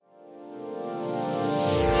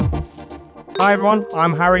Hi everyone,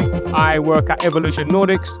 I'm Harry. I work at Evolution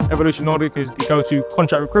Nordics. Evolution Nordic is the go-to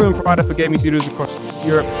contract recruitment provider for gaming studios across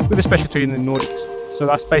Europe with a specialty in the Nordics. So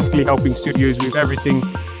that's basically helping studios with everything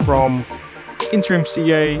from interim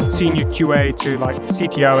CA, senior QA to like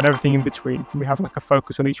CTO and everything in between. We have like a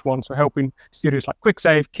focus on each one. So helping studios like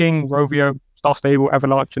Quicksave, King, Rovio, Star Stable,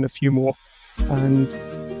 Avalanche and a few more. And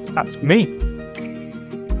that's me.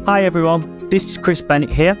 Hi everyone, this is Chris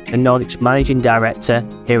Bennett here, the Nordics Managing Director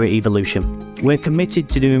here at Evolution. We're committed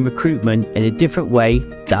to doing recruitment in a different way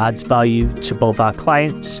that adds value to both our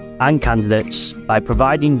clients and candidates by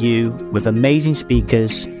providing you with amazing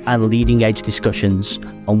speakers and leading edge discussions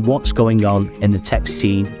on what's going on in the tech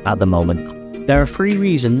scene at the moment. There are 3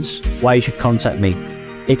 reasons why you should contact me.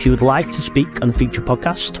 If you would like to speak on a future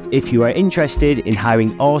podcast, if you are interested in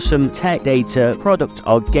hiring awesome tech data, product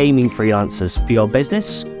or gaming freelancers for your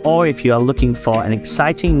business, or if you are looking for an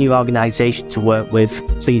exciting new organization to work with,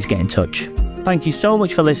 please get in touch. Thank you so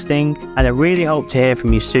much for listening, and I really hope to hear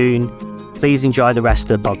from you soon. Please enjoy the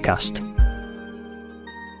rest of the podcast.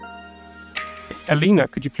 Elina,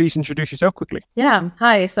 could you please introduce yourself quickly? Yeah,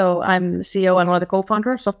 hi. So I'm CEO and one of the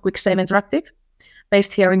co-founders of Quicksave Interactive,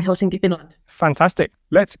 based here in Helsinki, Finland. Fantastic.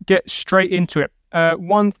 Let's get straight into it.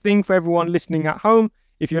 One thing for everyone listening at home,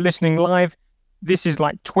 if you're listening live, this is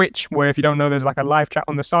like Twitch, where if you don't know, there's like a live chat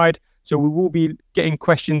on the side. So we will be getting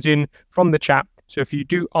questions in from the chat. So if you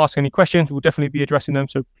do ask any questions, we'll definitely be addressing them.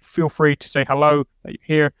 So feel free to say hello, that you're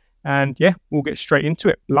here. And yeah, we'll get straight into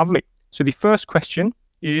it. Lovely. So the first question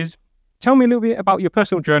is, tell me a little bit about your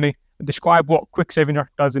personal journey and describe what Quicksave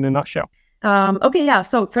Interactive does in a nutshell.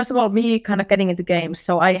 So first of all, me kind of getting into games.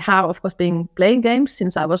 So I have, of course, been playing games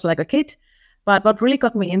since I was like a kid. But what really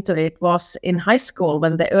got me into it was in high school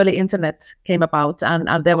when the early internet came about,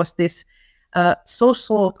 and there was this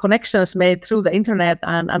social connections made through the internet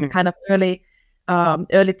and kind of early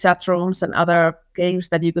chat rooms and other games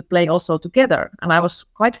that you could play also together. And I was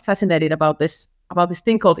quite fascinated about this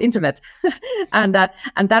thing called internet, and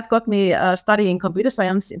that got me studying computer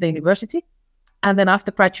science in the university. And then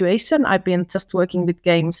after graduation, I've been just working with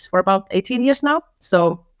games for about 18 years now.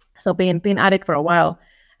 So been at it for a while.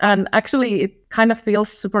 And actually, it kind of feels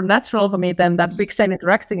supernatural for me then that Quicksave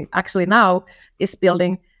Interactive actually now is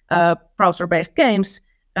building browser-based games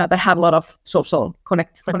that have a lot of social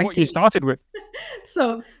connectivity. What you started with.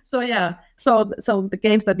 So the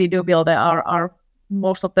games that we do build are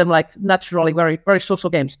most of them like naturally very, very social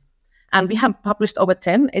games. And we have published over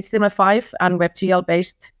 10 HTML5 and WebGL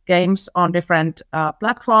based games on different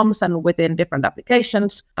platforms and within different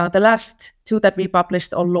applications. The last 2 that we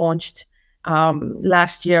published or launched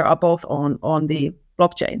last year are both on the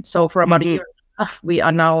blockchain. So for about a year, we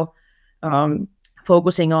are now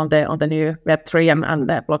focusing on the new Web3 and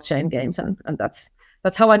the blockchain games, and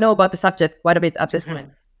that's how I know about the subject quite a bit at this point.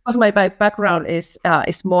 Because my background is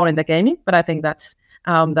more in the gaming, but I think that's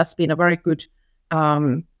been a very good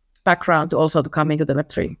background to come into the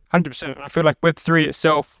Web3. 100%. I feel like Web3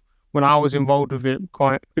 itself, when I was involved with it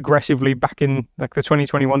quite aggressively back in like the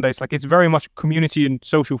 2021 days, like it's very much community and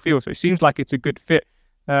social feel. So it seems like it's a good fit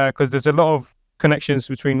because there's a lot of connections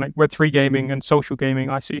between like Web3 gaming and social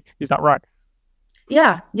gaming. I see. Is that right?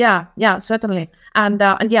 Yeah, certainly. And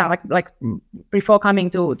yeah, like before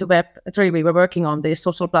coming to Web3, we were working on these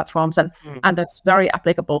social platforms, and that's very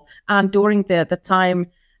applicable. And during the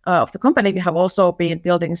time of the company, we have also been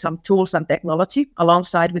building some tools and technology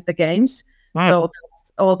alongside with the games. Right. So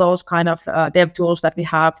all those kind of dev tools that we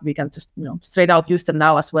have, we can just straight out use them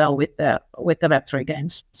now as well with the Web3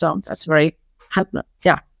 games. So that's very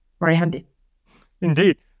handy.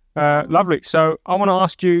 Indeed, lovely. So I want to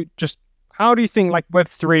ask you just, how do you think like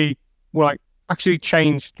Web3 will like actually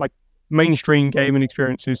change like mainstream gaming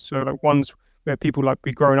experiences? So like ones where people like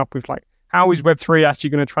be growing up with, like how is Web3 actually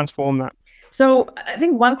going to transform that? So I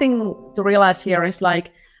think one thing to realize here is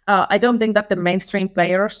like, I don't think that the mainstream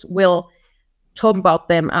players will talk about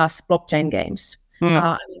them as blockchain games.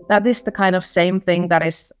 That is the kind of same thing that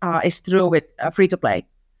is true with free-to-play.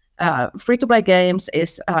 Free-to-play games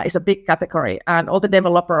is a big category, and all the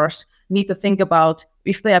developers need to think about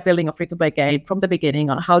if they are building a free-to-play game from the beginning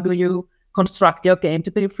on how do you construct your game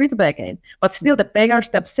to be a free-to-play game. But still, the players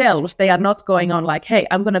themselves, they are not going on like, hey,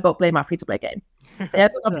 I'm going to go play my free-to-play game. They're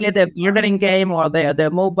going to play their gardening game or their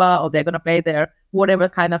MOBA, or they're going to play their whatever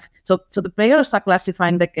kind of. So the players are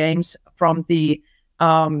classifying the games from the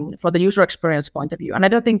user experience point of view, and I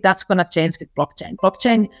don't think that's going to change with blockchain.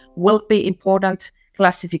 Blockchain will be important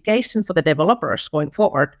classification for the developers going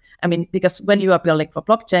forward. I mean, because when you are building for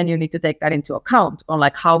blockchain, you need to take that into account on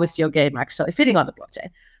like how is your game actually fitting on the blockchain.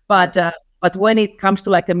 But when it comes to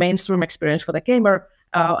like the mainstream experience for the gamer,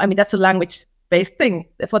 I mean, that's a language text-based thing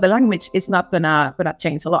for the language, it's not gonna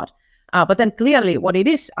change a lot. But then clearly what it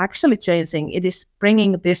is actually changing, it is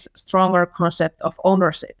bringing this stronger concept of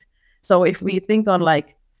ownership. So if we think on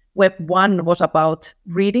like Web 1 was about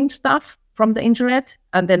reading stuff from the internet,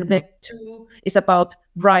 and then Web 2 is about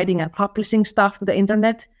writing and publishing stuff to the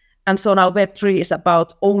internet. And so now Web 3 is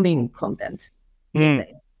about owning content.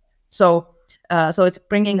 So it's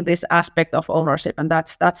bringing this aspect of ownership, and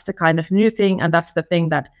that's the kind of new thing, and that's the thing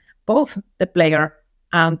that both the player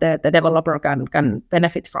and the developer can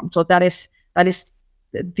benefit from. So that is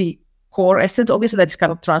the core essence. Obviously, that is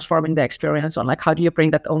kind of transforming the experience on like how do you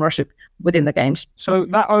bring that ownership within the games. So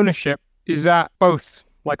that ownership, is that both?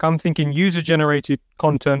 Like I'm thinking user-generated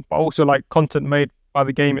content, but also like content made by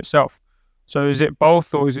the game itself. So is it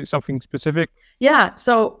both, or is it something specific? Yeah.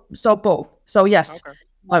 So both. So yes.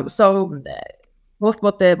 Okay. Both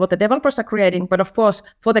what the developers are creating, but of course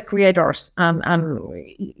for the creators and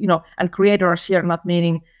creators here not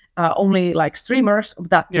meaning only like streamers of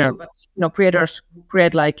that too, but creators who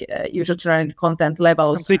create like user-generated content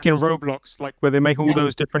levels. I'm thinking Roblox, like where they make all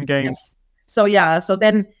those different games. Yes. So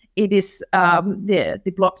then it is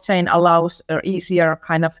the blockchain allows easier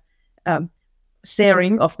kind of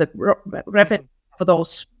sharing of the revenue for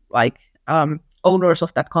those like owners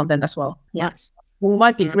of that content as well. Yes. You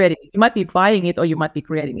might be creating, you might be buying it, or you might be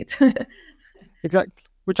creating it. Exactly,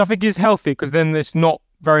 which I think is healthy, because then there's not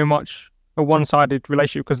very much a one-sided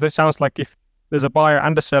relationship. Because it sounds like if there's a buyer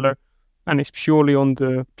and a seller, and it's purely on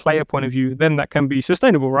the player point of view, then that can be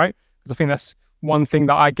sustainable, right? Because I think that's one thing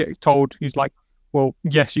that I get told is like, well,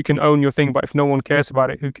 yes, you can own your thing, but if no one cares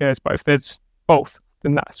about it, who cares? But if there's both,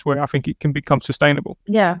 then that's where I think it can become sustainable.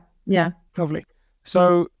 Yeah. Lovely.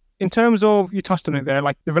 So in terms of, you touched on it there,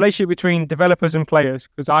 like the relationship between developers and players,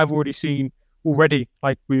 because I've already seen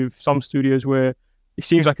like with some studios where it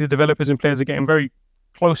seems like the developers and players are getting very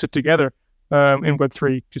closer together in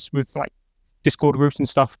Web3, just with like Discord groups and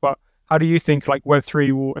stuff. But how do you think like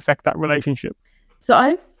Web3 will affect that relationship? So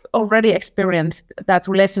I've already experienced that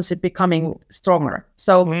relationship becoming stronger.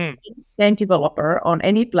 So game developer on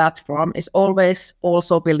any platform is always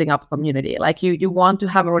also building up community. Like you want to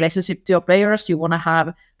have a relationship to your players, you want to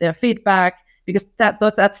have their feedback, because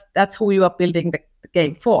that's who you are building the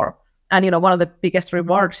game for. And one of the biggest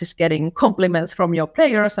rewards is getting compliments from your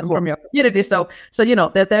players and from your community. So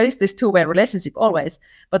there is this two-way relationship always.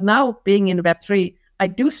 But now being in Web3, I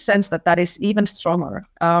do sense that is even stronger.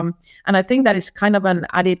 And I think that is kind of an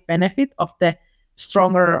added benefit of the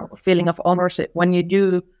stronger feeling of ownership. When you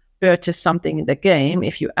do purchase something in the game,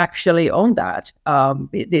 if you actually own that,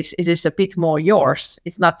 it is a bit more yours.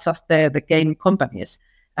 It's not just the game companies.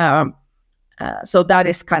 So that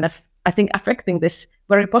is kind of, I think, affecting this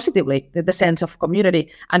very positively, the sense of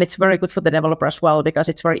community. And it's very good for the developer as well, because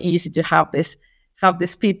it's very easy to have this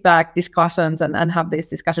feedback discussions and have these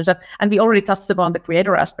discussions. And we already touched upon the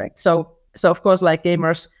creator aspect. So of course, like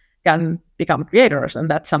gamers can become creators, and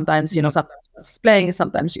that sometimes, sometimes you're playing,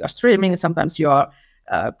 sometimes you are streaming, sometimes you are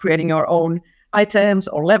creating your own items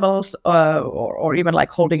or levels, or even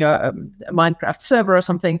like holding a Minecraft server or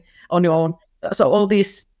something on your own. So all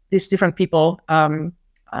these different people are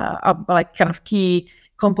like kind of key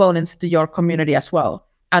components to your community as well.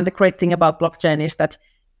 And the great thing about blockchain is that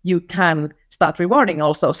you can start rewarding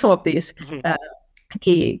also some of these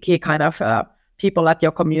key kind of people at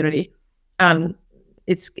your community. And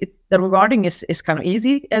the rewarding is kind of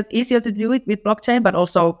easier to do it with blockchain, but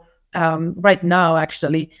also right now,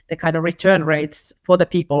 actually, the kind of return rates for the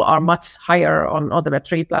people are much higher on other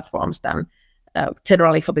Web3 platforms than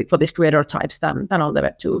generally for these creator types than on the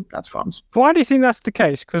Web2 platforms. Why do you think that's the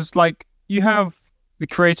case? Because like you have the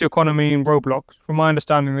creator economy in Roblox. From my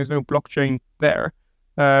understanding, there's no blockchain there,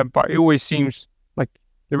 but it always seems like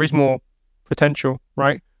there is more potential,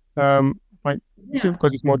 right? Is it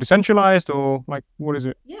because it's more decentralized, or like what is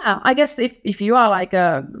it? Yeah, I guess if you are like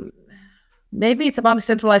maybe it's about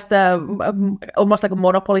decentralized, almost like a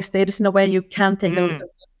monopoly status in a way. You can take a look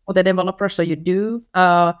for the developer, so you do.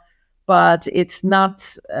 But it's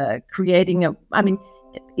not creating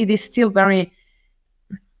it is still very,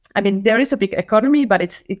 there is a big economy, but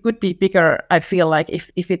it could be bigger. I feel like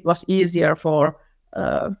if it was easier for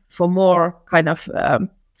more kind of,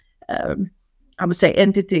 I would say,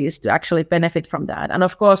 entities to actually benefit from that. And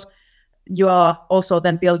of course, you are also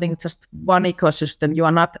then building just one ecosystem. You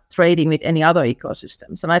are not trading with any other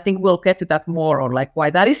ecosystems. And I think we'll get to that more on like why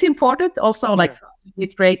that is important. Also, like we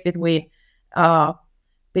trade between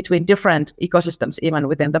different ecosystems, even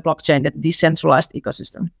within the blockchain, the decentralized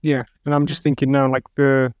ecosystem. Yeah, and I'm just thinking now, like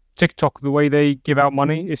the TikTok, the way they give out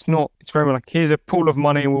money, it's very much like, here's a pool of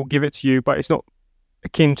money and we'll give it to you, but it's not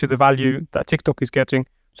akin to the value that TikTok is getting.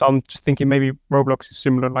 So I'm just thinking maybe Roblox is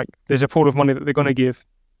similar. Like there's a pool of money that they're going to give,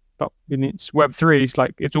 but in its Web3, it's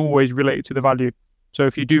like it's always related to the value. So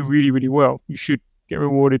if you do really, really well, you should get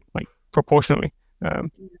rewarded like proportionally.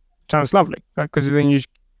 Sounds lovely, because then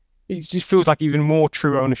it just feels like even more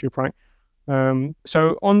true ownership, right?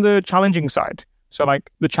 So on the challenging side, so like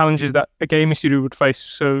the challenges that a gaming studio would face.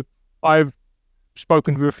 So I've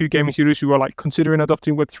spoken to a few gaming studios who are like considering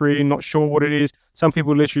adopting Web3 and not sure what it is. Some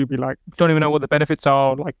people literally be like, don't even know what the benefits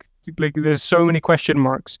are. Like there's so many question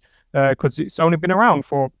marks because it's only been around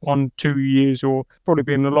for 1-2 years, or probably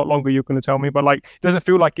been a lot longer, you're going to tell me, but like it doesn't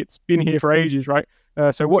feel like it's been here for ages, right?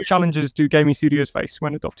 So what challenges do gaming studios face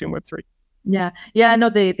when adopting Web3? Yeah, I know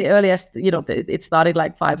the earliest, it started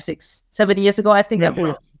like 5, 6, 7 years ago, I think,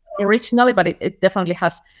 originally, but it definitely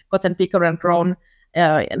has gotten bigger and grown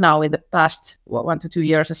now in the past 1 to 2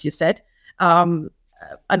 years, as you said. And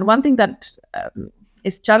one thing that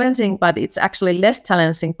is challenging, but it's actually less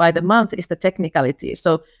challenging by the month, is the technicality.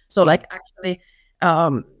 So like actually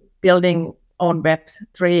building on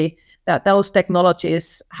Web3, that those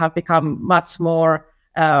technologies have become much more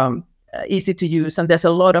easy to use, and there's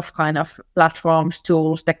a lot of kind of platforms,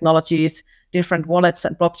 tools, technologies, different wallets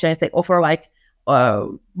and blockchains. They offer like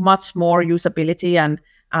much more usability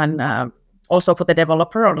and also for the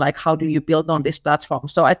developer on like how do you build on this platform.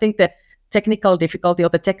 So I think the technical difficulty or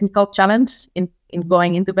the technical challenge in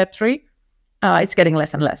going into Web3 it's getting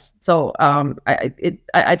less and less. So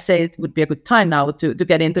I'd say it would be a good time now to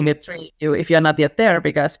get into Web3 if you're not yet there,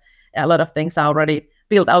 because a lot of things are already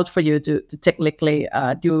built out for you to technically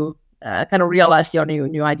do kind of realize your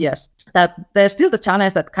new ideas. That there's still the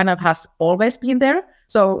challenge that kind of has always been there.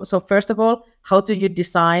 So first of all, how do you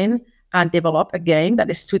design and develop a game that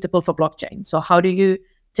is suitable for blockchain? So how do you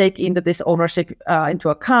take into this ownership into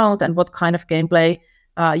account, and what kind of gameplay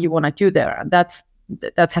you want to do there? And that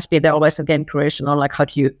has been there always in game creation, on like how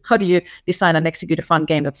do you design and execute a fun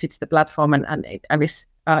game that fits the platform and is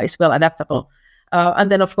well adaptable.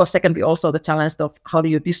 And then of course, secondly, also the challenge of how do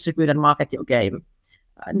you distribute and market your game.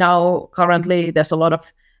 Now, currently, there's a lot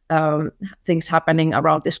of things happening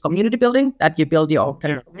around this community building, that you build your own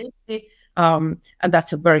community, and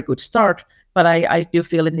that's a very good start. But I do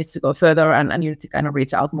feel it needs to go further, and you need to kind of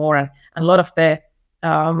reach out more. And a lot of the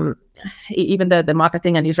even the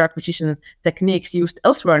marketing and user acquisition techniques used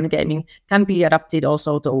elsewhere in gaming can be adapted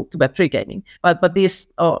also to Web3 gaming. But these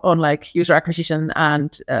on like user acquisition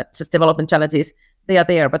and just development challenges, they are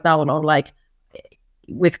there. But now on like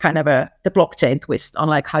with kind of the blockchain twist on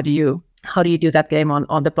like how do you do that game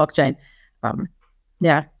on the blockchain.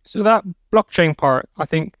 So that blockchain part, I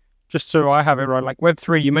think, just so I have it right, like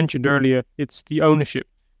Web3 you mentioned earlier, it's the ownership.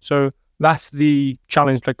 So that's the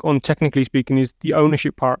challenge, like on technically speaking, is the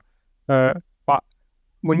ownership part. But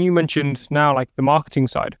when you mentioned now like the marketing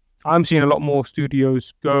side, I'm seeing a lot more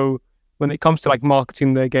studios go, when it comes to like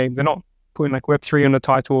marketing their game, they're not putting like Web3 on the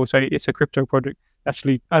title or say it's a crypto project,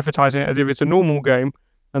 actually advertising it as if it's a normal game.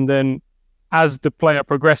 And then as the player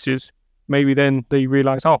progresses, maybe then they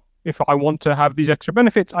realize, oh, if I want to have these extra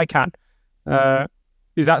benefits, I can.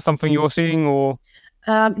 Is that something you're seeing, or?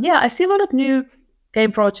 I see a lot of new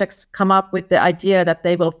game projects come up with the idea that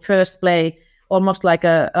they will first play almost like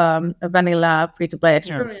a vanilla free-to-play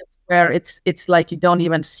experience, where it's like you don't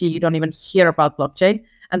even hear about blockchain,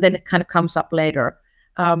 and then it kind of comes up later.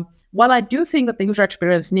 While I do think that the user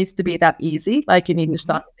experience needs to be that easy, like you need to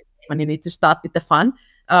start with the game and you need to start with the fun,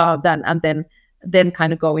 then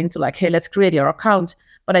kind of go into like, hey, let's create your account.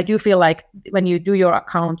 But I do feel like when you do your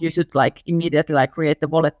account, you should like immediately like create the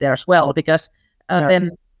wallet there as well, because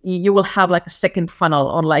then you will have like a second funnel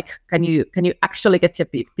on like, can you actually get your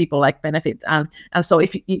people like benefits? And so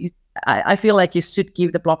if I feel like you should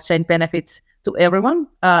give the blockchain benefits to everyone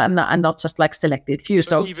and not just like selected few.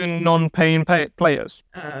 So even non-paying players.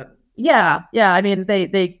 I mean,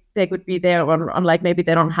 they could be there on like, maybe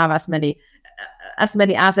they don't have as many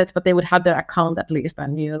assets, but they would have their account at least,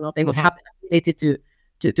 and they would have the ability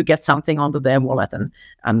to get something onto their wallet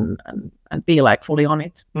and be like fully on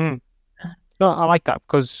it. No, I like that,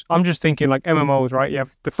 because I'm just thinking like MMOs, right? You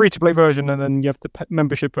have the free-to-play version, and then you have the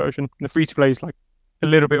membership version. And the free-to-play is like a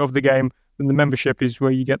little bit of the game, and the membership is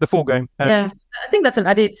where you get the full game. I think that's an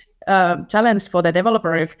added challenge for the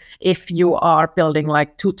developer if you are building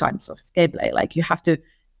like 2 times of gameplay. Like you have to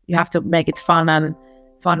make it fun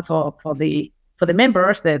for the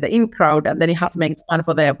members, the in crowd, and then you have to make it fun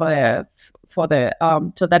for the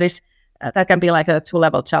so that can be like a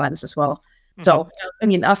 2-level challenge as well. So I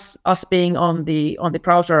mean, us being on the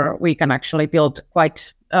browser, we can actually build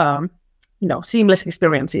quite seamless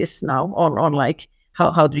experiences now on like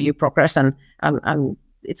how do you progress, and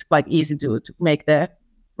it's quite easy to make the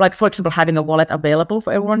like for example, having a wallet available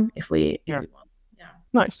for everyone if we want. Yeah.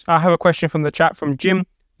 Nice. I have a question from the chat from Jim,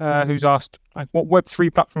 who's asked, like, what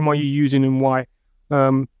Web3 platform are you using and why?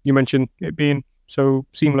 You mentioned it being so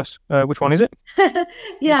seamless. Which one is it?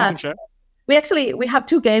 Yeah. We have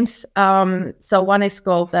 2 games. So one is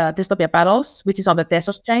called Dystopia Battles, which is on the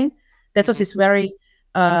Tezos chain. Tezos is very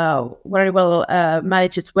well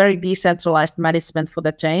managed. It's very decentralized management for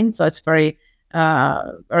the chain, so it's very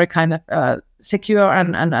kind of secure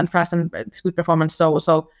and fast, and it's good performance. So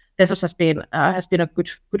Tezos has been a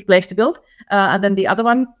good place to build. And then the other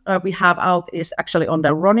one we have out is actually on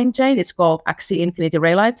the Ronin chain. It's called Axie Infinity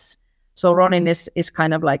Raylights. So Ronin is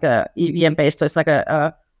kind of like a EVM based, so it's like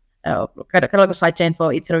a kind of like a side chain for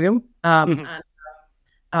Ethereum.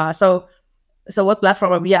 So what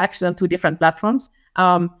platform are we? Actually on 2 different platforms.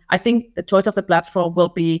 I think the choice of the platform will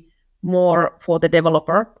be more for the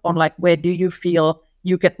developer on like where do you feel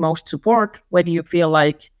you get most support, where do you feel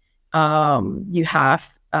like you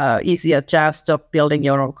have easier chance of building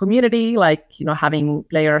your own community, like having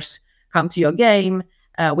players come to your game,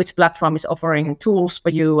 which platform is offering tools for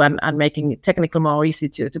you and making it technically more easy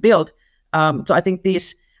to build. So I think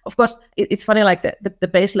these, of course, it's funny, like the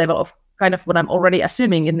base level of kind of what I'm already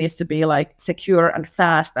assuming it needs to be like secure and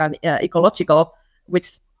fast and ecological,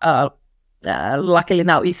 which luckily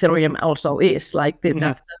now Ethereum also is. Like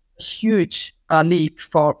that's a huge leap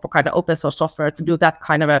for kind of open source software to do that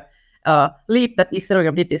kind of a leap that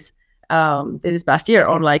Ethereum did this past year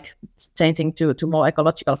on like changing to more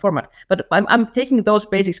ecological format. But I'm taking those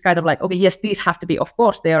basics kind of like, okay, yes, these have to be of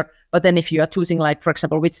course there, but then if you are choosing like, for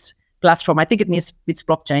example, which platform, I think it means which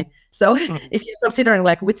blockchain. So if you're considering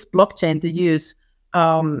like which blockchain to use,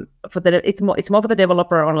 it's more for the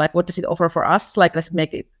developer on like what does it offer for us, like let's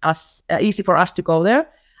make it easy for us to go there.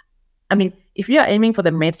 I mean, if you are aiming for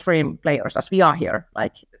the mainstream players, as we are here,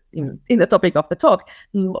 like in the topic of the talk,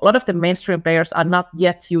 a lot of the mainstream players are not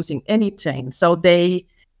yet using any chain, so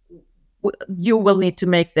you will need to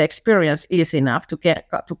make the experience easy enough to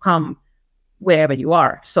come wherever you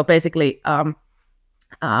are. So basically,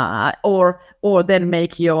 or then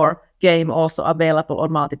make your game also available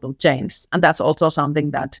on multiple chains, and that's also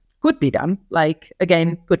something that could be done. Like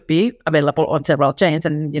again, could be available on several chains,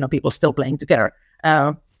 and people still playing together.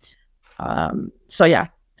 So yeah.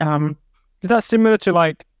 Is that similar to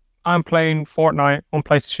like I'm playing Fortnite on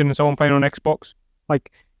PlayStation and someone playing on Xbox?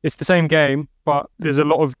 Like it's the same game, but there's a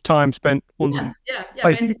lot of time spent on.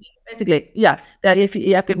 Basically, yeah. That if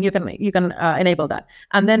you can enable that,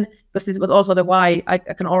 and then because this was also the why I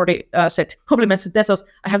can already set compliments to Tezos.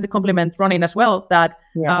 I have to compliment Ronin as well. That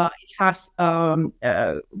it has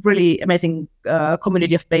really amazing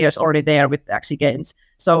community of players already there with Axie games.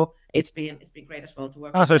 So it's been great as well to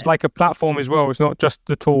work. So it's like a platform as well. It's not just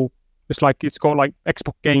the tool. It's like it's got like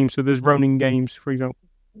Xbox games. So there's Ronin games, for example.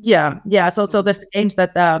 Yeah. So there's the games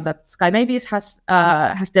that Sky Mavis has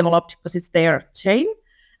developed because it's their chain,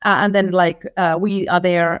 and then like we are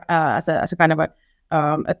there as a kind of a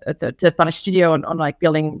third-party studio on like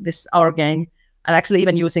building our game, and actually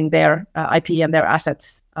even using their IP and their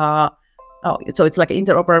assets. So it's like an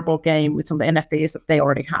interoperable game with some of the NFTs that they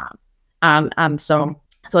already have, and so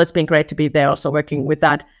it's been great to be there also working with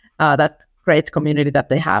that great community that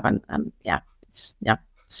they have, and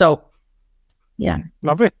so. Yeah.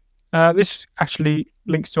 Lovely. This actually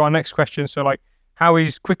links to our next question. So like, how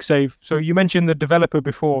is Quicksave? So you mentioned the developer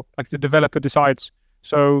before, like the developer decides.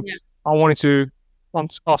 So I wanted to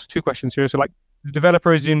ask 2 questions here. So like the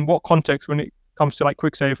developer is in what context when it comes to like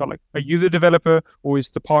Quicksave? Like, are you the developer or is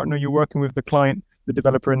the partner you're working with, the client, the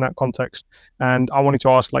developer in that context? And I wanted to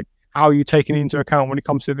ask like, how are you taking it into account when it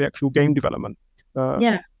comes to the actual game development? So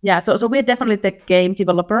we're definitely the game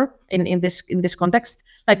developer in this context.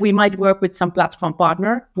 Like we might work with some platform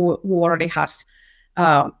partner who already has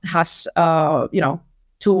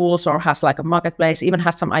tools or has like a marketplace, even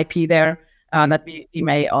has some IP there that we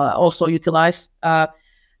may also utilize. I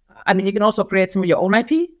mean, you can also create some of your own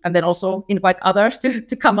IP and then also invite others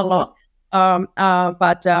to come along.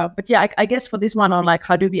 But yeah, I guess for this one on like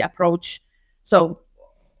how do we approach? So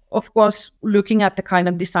of course, looking at the kind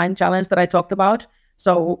of design challenge that I talked about.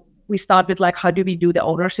 So we start with like, how do we do the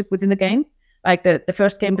ownership within the game? Like the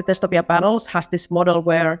first game, the Dystopia Battles, has this model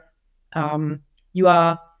where you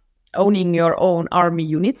are owning your own army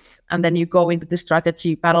units, and then you go into the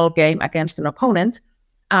strategy battle game against an opponent.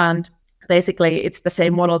 And basically, it's the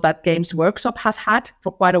same model that Games Workshop has had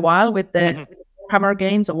for quite a while with the Warhammer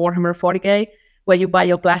games or Warhammer 40K, where you buy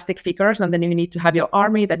your plastic figures and then you need to have your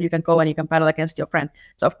army that you can go and you can battle against your friend.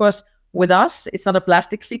 So of course, with us, it's not a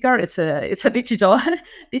plastic figure; it's a digital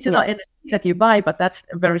NFT that you buy. But that's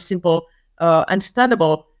a very simple,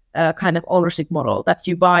 understandable kind of ownership model that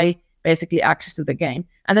you buy basically access to the game.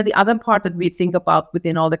 And then the other part that we think about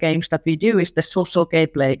within all the games that we do is the social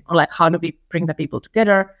gameplay, or like how do we bring the people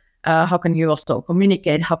together? How can you also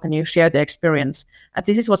communicate? How can you share the experience? And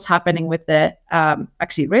this is what's happening with the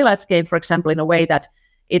actually Realize game, for example, in a way that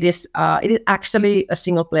it is actually a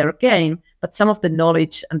single player game, but some of the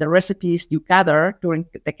knowledge and the recipes you gather during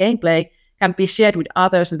the gameplay can be shared with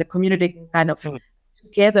others, and the community can kind of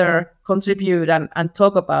together contribute and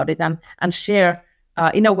talk about it and share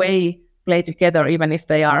in a way, play together, even if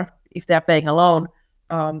they're playing alone.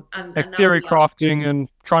 Like theory crafting and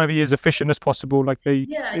trying to be as efficient as possible. Like it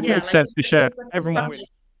makes sense to share. Everyone wins.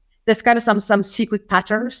 There's kind of some secret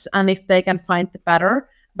patterns, and if they can find the pattern,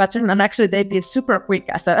 and actually they've been super quick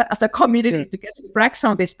as a community to get to crack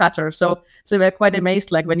some of these patterns. So we're quite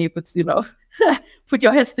amazed, like when you put put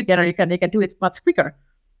your heads together, you can do it much quicker.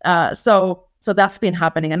 So that's been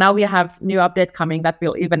happening, and now we have new update coming that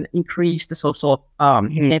will even increase the social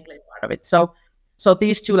gameplay part of it. So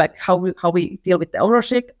these two, like how we deal with the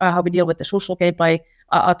ownership, how we deal with the social gameplay,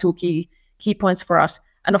 are two key points for us.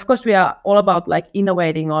 And of course, we are all about like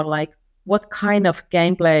innovating on like what kind of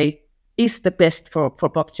gameplay is the best for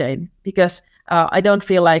blockchain, because I don't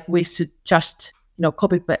feel like we should just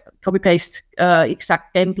copy paste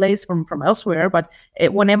exact gameplays from elsewhere, but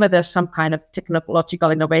whenever there's some kind of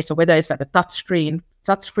technological innovation, whether it's like a touch screen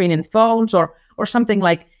in phones or something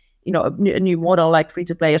like a new model like free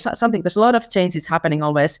to play or something, there's a lot of changes happening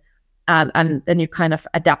always, and then you kind of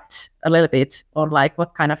adapt a little bit on like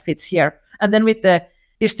what kind of fits here. And then with the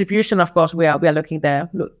distribution, of course, we are taking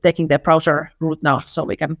the browser route now, so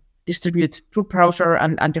we can distribute through browser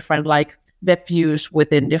and different like web views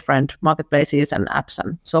within different marketplaces and apps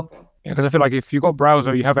and so forth. Yeah, because I feel like if you've got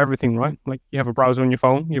browser, you have everything, right? Like you have a browser on your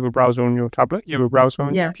phone, you have a browser on your tablet, you have a browser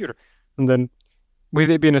on your computer. And then with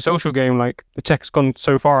it being a social game, like the tech's gone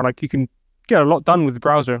so far, like you can get a lot done with the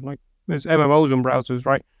browser. Like there's MMOs on browsers,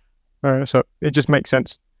 right? So it just makes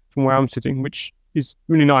sense from where I'm sitting, which is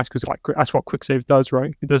really nice because like that's what Quicksave does,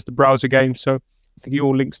 right? It does the browser game, so I think it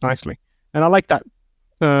all links nicely. And I like that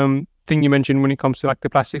thing you mentioned when it comes to like the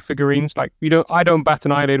plastic figurines. Like I don't bat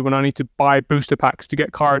an eyelid when I need to buy booster packs to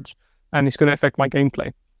get cards, and it's going to affect my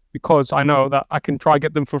gameplay, because I know that I can try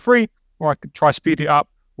get them for free, or I could try speed it up,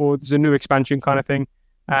 or there's a new expansion kind of thing.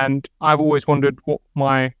 And I've always wondered what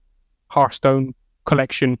my Hearthstone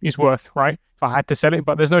collection is worth, right? If I had to sell it,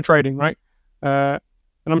 but there's no trading, right? And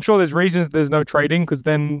I'm sure there's reasons there's no trading, because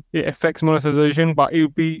then it affects monetization, but it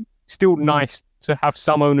would be still nice to have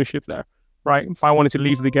some ownership there, right? If I wanted to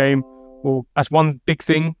leave the game, or as one big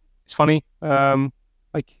thing, it's funny,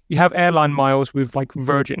 like you have airline miles with like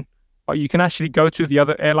Virgin, but you can actually go to the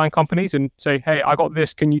other airline companies and say, hey, I got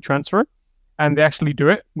this, can you transfer it? And they actually do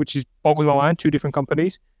it, which is boggles my mind, two different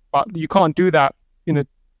companies. But you can't do that in a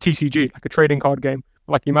TCG, like a trading card game.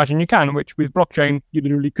 Like imagine you can, which with blockchain, you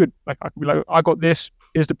literally could. Like I could be like, I got this,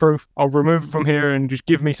 here's the proof, I'll remove it from here and just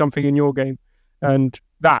give me something in your game. And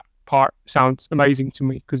that part sounds amazing to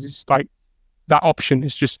me, because it's like that option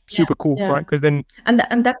is just super cool, right? Because then and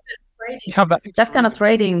that trading, you have that kind of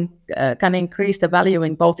trading can increase the value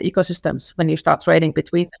in both ecosystems when you start trading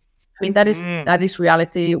between them. I mean, that is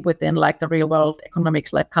reality within like the real world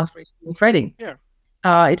economics, like countries trading.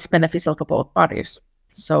 It's beneficial for both parties.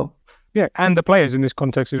 So yeah, and the players in this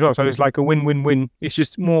context as well. So it's like a win-win-win. It's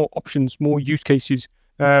just more options, more use cases.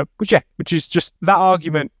 Which is just, that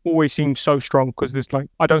argument always seems so strong, because there's like,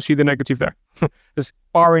 I don't see the negative there. There's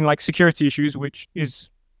barring like security issues, which is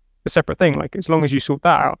a separate thing. Like as long as you sort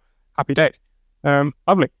that out, happy days.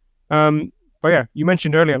 Lovely. But yeah, you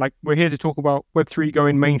mentioned earlier, like we're here to talk about Web3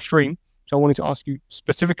 going mainstream. So I wanted to ask you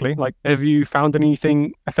specifically, like, have you found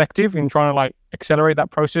anything effective in trying to like accelerate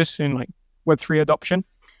that process in like Web3 adoption?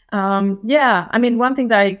 Yeah, I mean, one thing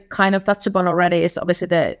that I kind of touched upon already is obviously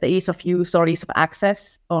the ease of use or ease of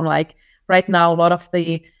access. On like right now, a lot of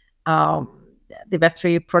the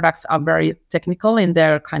Web3 products are very technical in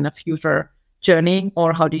their kind of user journey,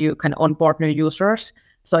 or how do you kind of onboard new users.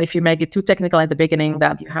 So if you make it too technical at the beginning,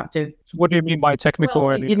 that you have to. So what do you mean by technical?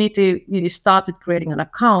 Well, you need to start with creating an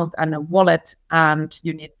account and a wallet, and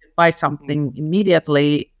you need to buy something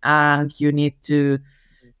immediately, and you need to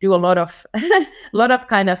do a lot of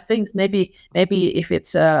kind of things. Maybe if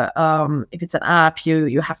it's an app,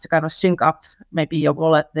 you have to kind of sync up maybe your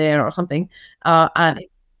wallet there or something, and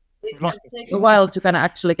it can take a while to kind of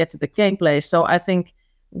actually get to the gameplay. So I think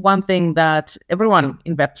one thing that everyone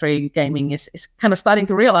in Web3 gaming is kind of starting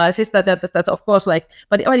to realize is that's of course like,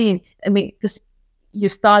 but I mean because you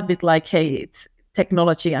start with like, hey, it's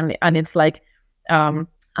technology and it's like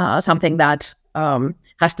something that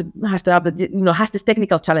has to have the has this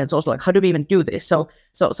technical challenge also, like how do we even do this? So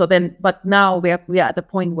then, but now we are at the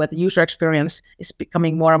point where the user experience is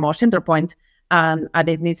becoming more and more center point, and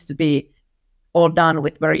it needs to be all done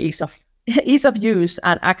with very ease of use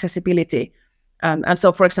and accessibility. And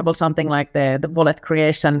so, for example, something like the wallet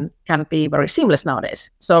creation can be very seamless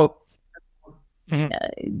nowadays. So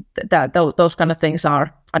those kind of things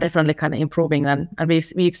are definitely kind of improving, and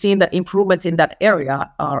we've seen that improvements in that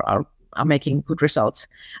area are making good results.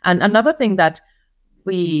 And another thing that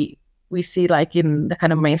we see like in the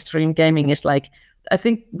kind of mainstream gaming is like, I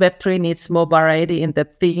think Web3 needs more variety in the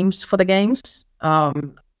themes for the games. I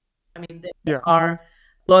mean, there are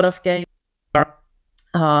a lot of games that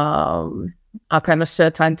are kind of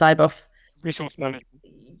certain type of resource management.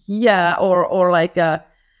 Yeah, or like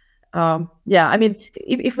I mean,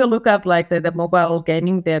 if we look at like the mobile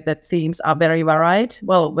gaming, the themes are very varied.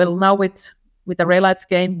 Well, now with the Raylights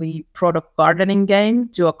game, we brought a gardening game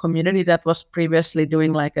to a community that was previously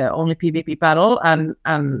doing like only PvP battle, and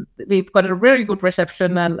we've got a very good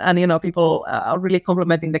reception, and people are really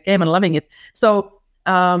complimenting the game and loving it. So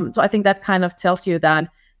I think that kind of tells you that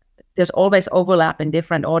there's always overlap in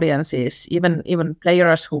different audiences, even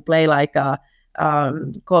players who play like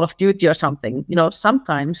Call of Duty or something.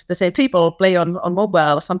 Sometimes the same people play on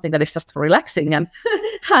mobile something that is just relaxing and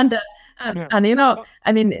I mean,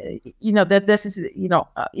 there's this,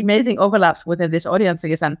 amazing overlaps within these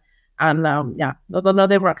audiences, and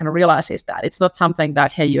not everyone can realize is that it's not something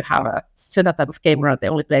that, hey, you have a certain type of gamer they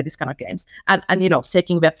only play these kind of games, and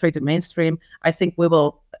taking Web3 to mainstream, I think we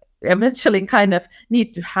will eventually kind of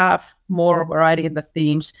need to have more variety in the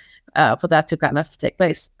themes for that to kind of take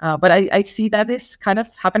place. But I see that is kind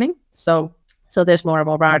of happening. So there's more and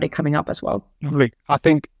more variety coming up as well. Lovely. I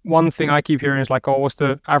think one thing I keep hearing is like, oh, what's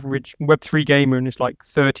the average Web3 gamer? And it's like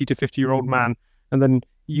 30 to 50-year-old man. And then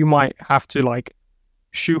you might have to like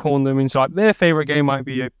shoehorn them into like their favorite game might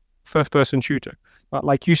be a first-person shooter. But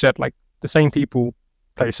like you said, like the same people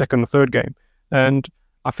play a second or third game. And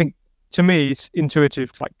I think to me, it's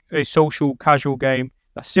intuitive, like a social, casual game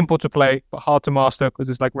that's simple to play but hard to master because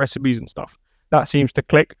there's like recipes and stuff. That seems to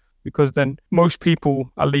click because then most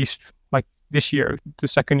people, at least like this year, the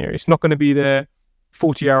second year, it's not going to be their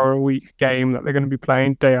 40-hour-a-week game that they're going to be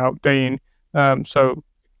playing day out, day in. So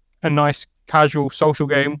a nice casual social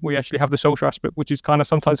game, we actually have the social aspect, which is kind of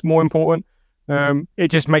sometimes more important. It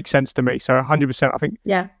just makes sense to me. So 100%, I think.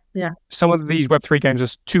 Yeah. Some of these Web3 games are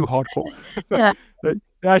too hardcore. Yeah.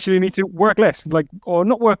 They actually need to work less, or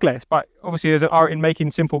not work less, but obviously there's an art in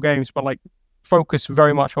making simple games, but like focus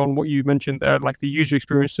very much on what you mentioned there, like the user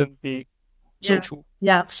experience and the social.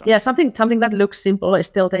 Yeah. Something that looks simple, it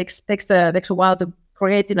still takes a while to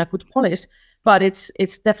create in a good polish, but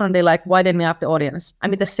it's definitely like widening up the audience. I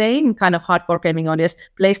mean, the same kind of hardcore gaming audience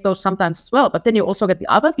plays those sometimes as well, but then you also get the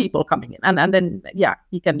other people coming in, and then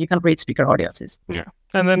you can reach bigger audiences. Yeah,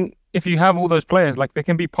 and then if you have all those players, like there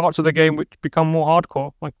can be parts of the game which become more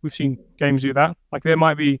hardcore. Like we've seen games do that. Like there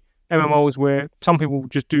might be MMOs where some people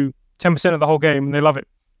just do 10% of the whole game and they love it.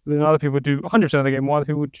 Then other people do 100% of the game, while other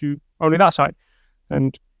people do only that side.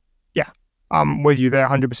 And yeah, I'm with you there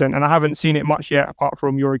 100%. And I haven't seen it much yet, apart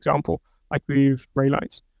from your example, like with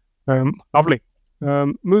Raylights. Lovely.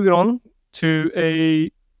 Moving on to a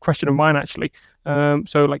question of mine, actually.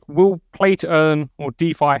 So like, will play to earn or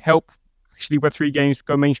DeFi help actually Web3 games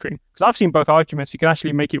go mainstream? Because I've seen both arguments. You can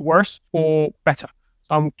actually make it worse or better.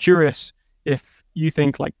 So I'm curious if you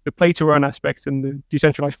think like the play to earn aspect and the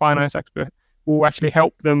decentralized finance aspect will actually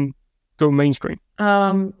help them go mainstream.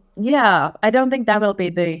 Yeah, I don't think that will be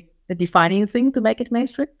the defining thing to make it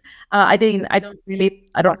mainstream. I don't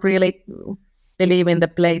really believe in the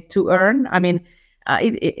play to earn. I mean,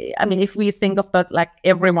 if we think of that, like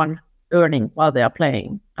everyone earning while they are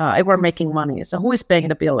playing, everyone making money. So who is paying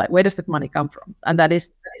the bill? Like, where does that money come from? And that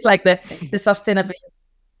is like the sustainability.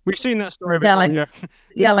 We've seen that story before. Like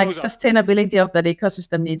sustainability of that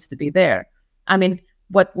ecosystem needs to be there. I mean,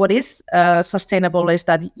 what is sustainable is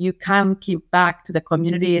that you can give back to the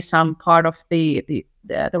community some part of the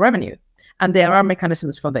revenue, and there are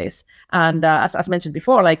mechanisms for this. And as mentioned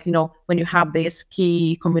before, like when you have these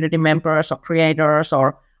key community members or creators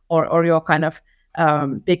or your kind of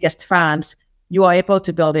biggest fans, you are able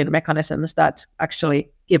to build in mechanisms that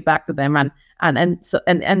actually give back to them, and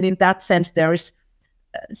in that sense there is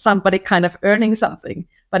somebody kind of earning something.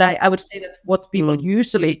 But I would say that what people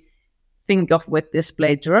usually think of with this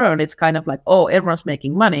play to earn, it's kind of like, oh, everyone's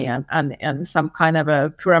making money and some kind of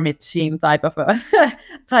a pyramid scheme type of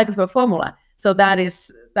a formula. So that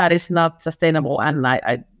is not sustainable. And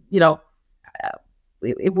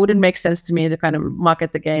it wouldn't make sense to me to kind of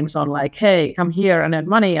market the games on like, hey, come here and earn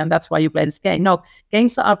money, and that's why you play this game. No,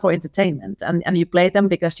 games are for entertainment, and you play them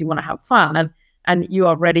because you want to have fun, and you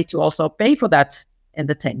are ready to also pay for that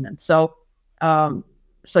entertainment. So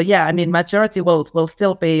yeah, I mean, majority will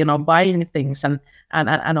still be buying things and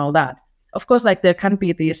all that. Of course, like there can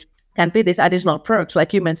be these additional perks,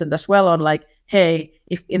 like you mentioned as well, on like, hey,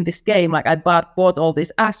 if in this game like I bought all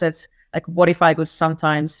these assets, like what if I could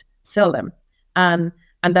sometimes sell them, and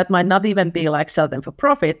that might not even be like sell them for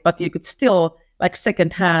profit, but you could still like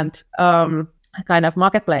secondhand kind of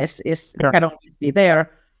marketplace can always be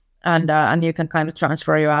there, and you can kind of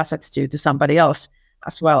transfer your assets to somebody else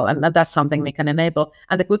as well, and that's something we can enable.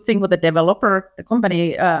 And the good thing with the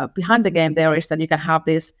company behind the game there is that you can have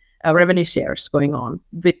these revenue shares going on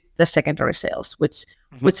with the secondary sales, which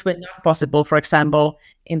were not possible, for example,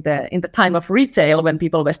 in the time of retail when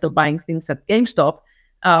people were still buying things at GameStop.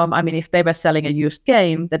 I mean, if they were selling a used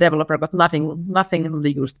game, the developer got nothing from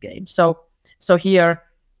the used game. So here,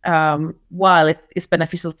 while it is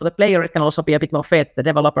beneficial for the player, it can also be a bit more fair to the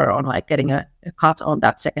developer on like getting a cut on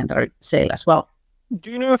that secondary sale as well. Do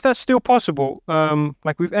you know if that's still possible?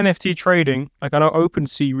 Like with NFT trading, like I know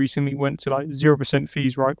OpenSea recently went to like 0%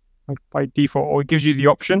 fees, right? Like by default, or it gives you the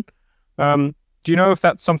option. Do you know if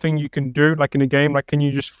that's something you can do, like in a game? Like, can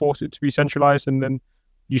you just force it to be centralized and then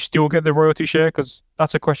you still get the royalty share? Because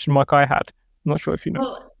that's a question mark I had. I'm not sure if you know.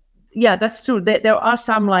 Well, yeah, that's true. There are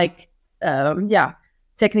some like,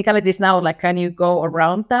 technicalities now. Like, can you go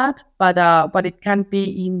around that? But it can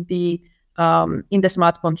be in the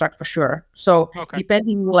smart contract for sure. So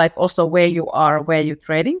depending like also where you are, where you're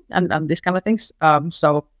trading, and these kind of things.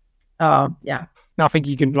 Yeah. I think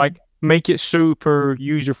you can like make it super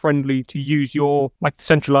user friendly to use your like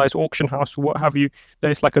centralized auction house or what have you.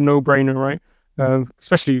 That it's like a no-brainer, right?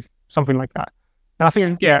 Especially something like that. And I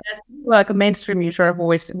think like a mainstream user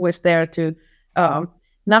who is there to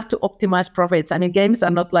not to optimize profits. I mean, games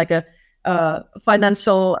are not like a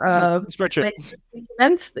financial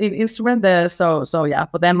instrument there. So yeah,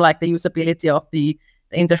 for them, like the usability of the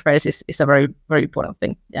interface is a very, very important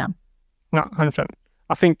thing. Yeah. No, 100%.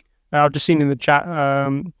 I think I've just seen in the chat,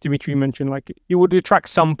 Dimitri mentioned like it would attract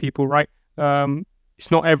some people, right?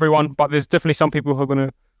 It's not everyone, but there's definitely some people who are going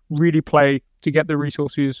to really play to get the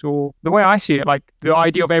resources. Or the way I see it, like the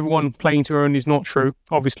idea of everyone playing to earn is not true.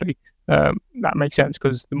 Obviously, that makes sense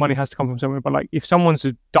because the money has to come from somewhere. But like if someone's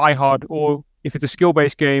a diehard, or if it's a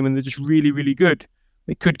skill-based game and they're just really, really good,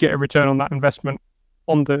 they could get a return on that investment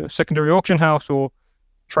on the secondary auction house or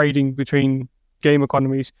trading between game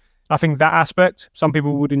economies. I think that aspect some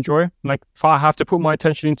people would enjoy. Like if I have to put my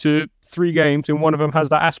attention into 3 games and one of them has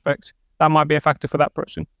that aspect, that might be a factor for that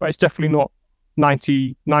person. But it's definitely not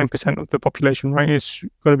 99% of the population, right? It's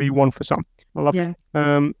going to be one for some. I love it.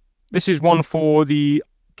 This is one for the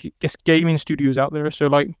gaming studios out there. So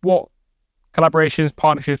like what collaborations,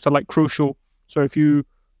 partnerships are like crucial. So if you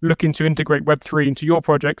looking to integrate Web3 into your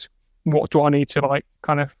project, what do I need to like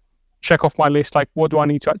kind of check off my list? Like what do I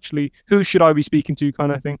need to actually, who should I be speaking to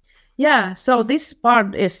kind of thing? Yeah, so this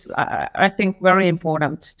part is, I think, very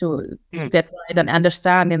important to get right and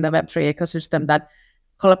understand in the Web3 ecosystem that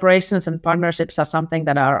collaborations and partnerships are something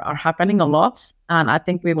that are happening a lot, and I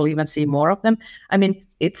think we will even see more of them. I mean,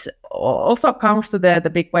 it's also comes to the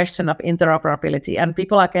big question of interoperability, and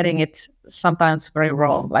people are getting it sometimes very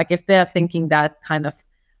wrong. Like if they're thinking that kind of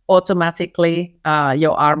automatically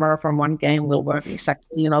your armor from one game will work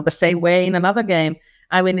exactly, the same way in another game.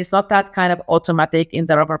 I mean, it's not that kind of automatic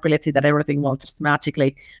interoperability that everything will just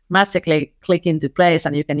magically click into place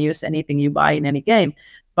and you can use anything you buy in any game.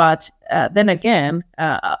 But then again,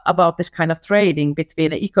 about this kind of trading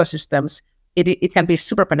between the ecosystems, it can be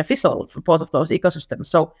super beneficial for both of those ecosystems.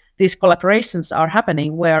 So these collaborations are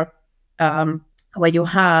happening where you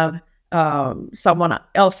have someone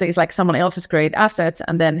else's great assets,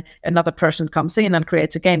 and then another person comes in and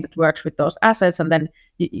creates a game that works with those assets, and then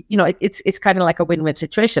it's kind of like a win-win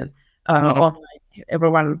situation on like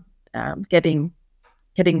everyone getting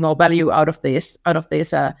more value out of these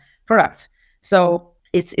products. So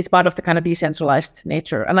it's part of the kind of decentralized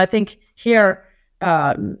nature, and I think here,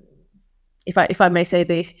 if I may say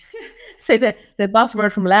the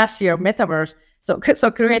buzzword from last year, metaverse. So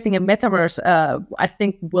creating a metaverse, I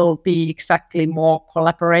think, will be exactly more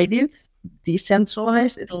collaborative,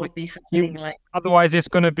 decentralized. It will be happening like. Otherwise, it's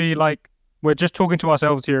going to be like we're just talking to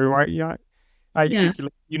ourselves here, right? Yeah.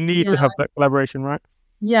 You need to have that collaboration, right?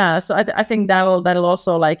 Yeah. So I think that'll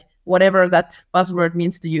also, like, whatever that buzzword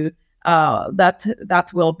means to you, that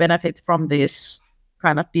will benefit from this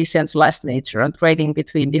kind of decentralized nature and trading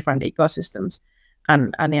between different ecosystems,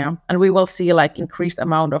 and we will see like increased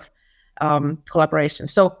amount of collaboration.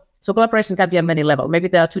 So collaboration can be on many levels. Maybe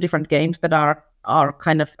there are two different games that are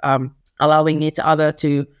kind of allowing each other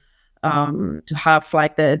to have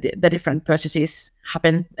like the different purchases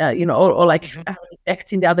happen, or like have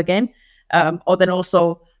effects in the other game. Or then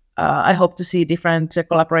also, I hope to see different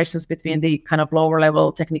collaborations between the kind of lower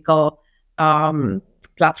level technical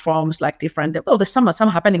platforms, like different. Well, there's some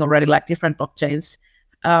happening already, like different blockchains.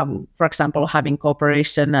 For example, having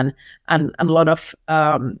cooperation and a lot of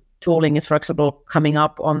tooling is, for example, coming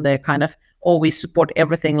up on the kind of always support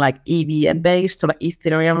everything like EVM based. So like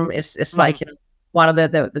Ethereum is like one of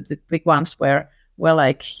the big ones where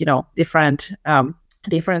like different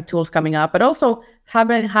tools coming up, but also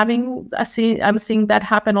I'm seeing that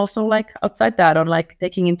happen also like outside that, on like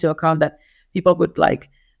taking into account that people would like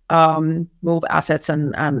move assets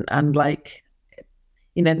and like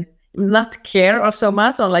not care or so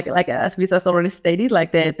much on like as we just already stated,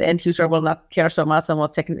 like the end user will not care so much on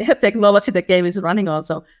what technology the game is running on.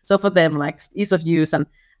 So for them, like ease of use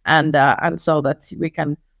and so that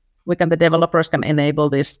the developers can enable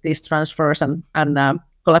these transfers and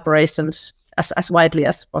collaborations as widely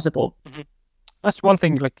as possible. That's one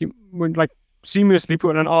thing. Like when like seamlessly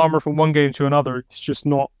putting an armor from one game to another, it's just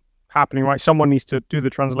not happening, right? Someone needs to do the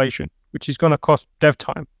translation, which is going to cost dev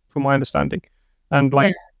time, from my understanding. And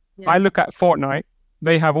like I look at Fortnite,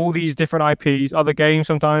 they have all these different IPs, other games,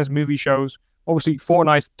 sometimes movie shows. Obviously,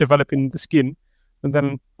 Fortnite's developing the skin, and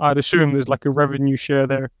then I'd assume there's like a revenue share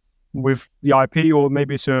there with the IP, or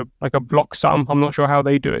maybe it's a block sum. I'm not sure how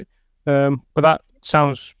they do it, but that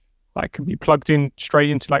sounds like can be plugged in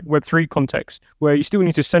straight into like Web3 context, where you still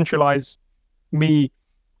need to centralize.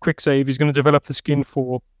 Quicksave is going to develop the skin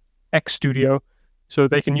for X Studio, so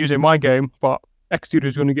they can use it in my game, but X Studio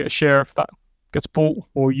is going to get a share if that gets bought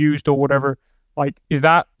or used or whatever. Like, is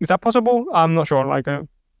that possible? I'm not sure. Like,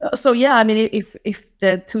 so yeah, I mean, if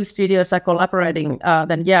the two studios are collaborating,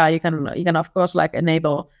 then yeah, you can of course like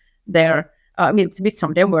enable their. I mean, with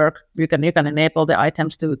some dev work, you can enable the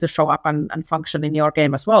items to show up and function in your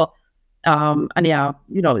game as well. And yeah,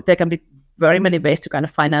 there can be very many ways to kind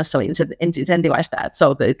of financially incentivize that.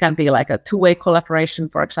 So it can be like a two-way collaboration,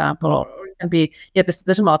 for example, or it can be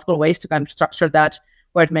there's multiple ways to kind of structure that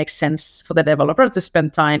where it makes sense for the developer to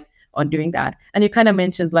spend time on doing that. And you kind of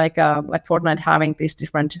mentioned like Fortnite having these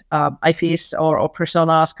different IPs or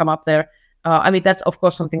personas come up there. I mean, that's of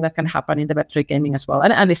course something that can happen in the Web3 gaming as well,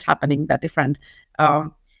 and it's happening that different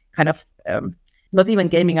kind of not even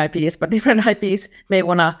gaming IPs, but different IPs may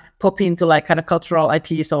want to pop into like kind of cultural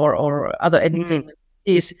IPs or other entertainment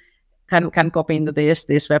IPs can copy into these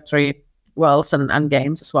Web3 worlds and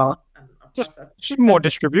games as well. Just more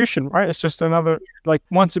distribution, right? It's just another, like,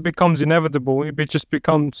 once it becomes inevitable, it just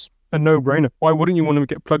becomes a no-brainer. Why wouldn't you want to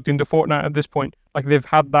get plugged into Fortnite at this point? Like, they've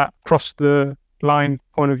had that cross the line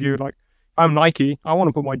point of view. Like, I'm Nike, I want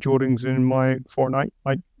to put my Jordans in my Fortnite.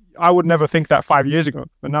 Like, I would never think that 5 years ago,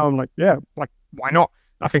 but now I'm like, yeah, like, why not?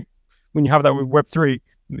 I think when you have that with Web3,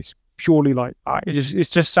 it's purely like, it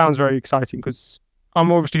just sounds very exciting, because I'm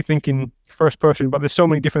obviously thinking first person, but there's so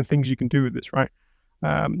many different things you can do with this, right?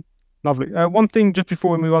 Lovely. One thing just before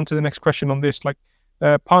we move on to the next question on this, like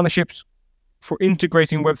partnerships for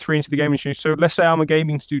integrating Web3 into the gaming industry. So let's say I'm a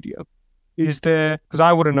gaming studio. Is there, because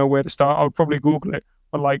I wouldn't know where to start, I would probably Google it,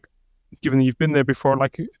 but like, given that you've been there before,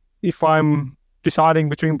 like if I'm deciding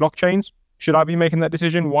between blockchains, should I be making that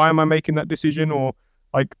decision? Why am I making that decision? Or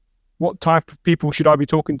like, what type of people should I be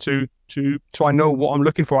talking to so I know what I'm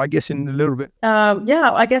looking for, I guess, in a little bit?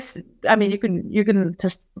 Yeah, I guess, I mean, you can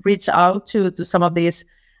just reach out to some of these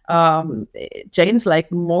chains.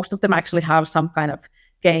 Like most of them actually have some kind of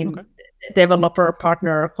game developer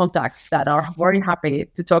partner contacts that are very happy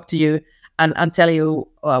to talk to you and tell you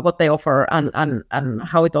what they offer and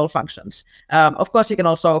how it all functions. Of course, you can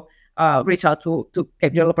also reach out to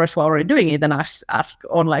game developers who are already doing it and ask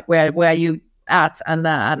on like where are you at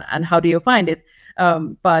and how do you find it.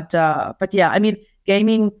 But yeah, I mean,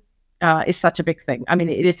 gaming is such a big thing. I mean,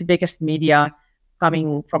 it is the biggest media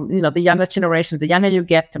coming from the younger generation. The younger you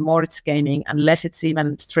get, the more it's gaming, unless it's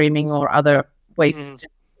even streaming or other ways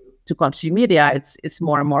to consume media. It's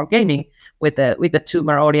more and more gaming with the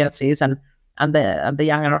tumor audiences and the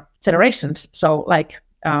younger generations. So like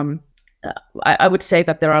I would say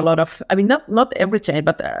that there are a lot of, I mean, not every chain,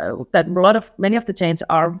 but that many of the chains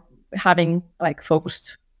are having like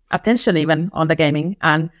focused attention even on the gaming,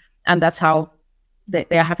 and that's how they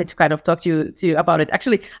are happy to kind of talk to you about it.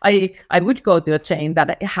 Actually, I would go to a chain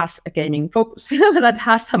that has a gaming focus, that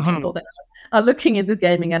has some people that are looking into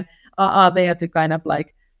gaming and are there to kind of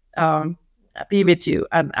like be with you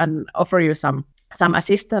and offer you some some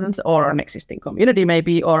assistance or an existing community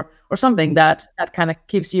maybe, or something that kind of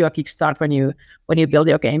gives you a kickstart when you build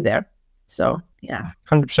your game there. So yeah.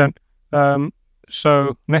 100%.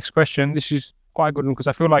 So next question. This is quite a good one because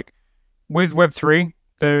I feel like with Web3,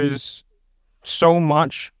 there's so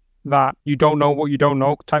much that you don't know what you don't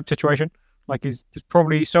know type situation. Like there's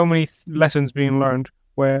probably so many lessons being learned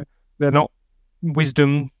where they're not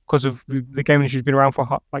wisdom because of the game industry's been around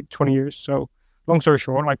for like 20 years. So long story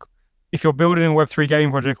short, like if you're building a Web3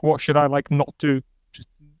 game project, what should I like not do? Just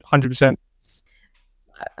 100%.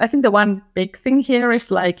 I think the one big thing here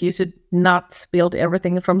is like you should not build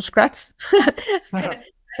everything from scratch.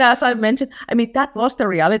 As I mentioned, I mean, that was the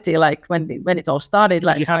reality. Like when it all started,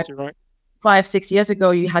 like you had to, right? 5-6 years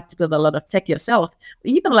ago, you had to build a lot of tech yourself.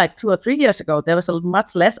 Even like 2 or 3 years ago, there was a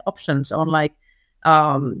much less options on like,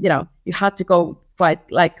 you had to go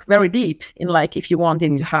quite like very deep in like if you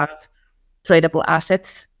wanted to have tradable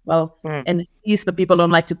assets. Well, NFTs, but people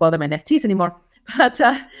don't like to call them NFTs anymore.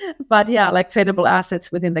 But yeah, like tradable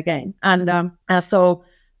assets within the game, and so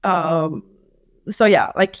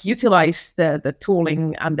yeah, like utilize the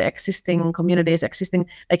tooling and the existing communities,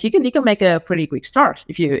 like you can make a pretty quick start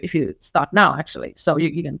if you start now actually, so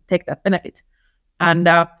you can take that benefit. And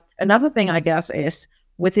another thing I guess is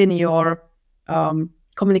within your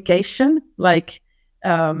communication, like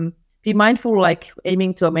be mindful, like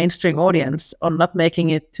aiming to a mainstream audience or not making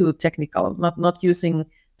it too technical, not using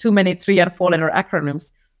too many 3 and 4 letter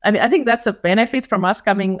acronyms. I mean, I think that's a benefit from us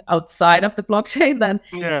coming outside of the blockchain than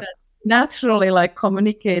naturally like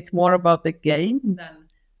communicate more about the game than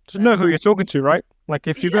just know who you're talking to, right? Like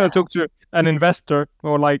if you're going to talk to an investor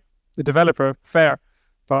or like the developer, fair.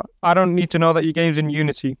 But I don't need to know that your game's in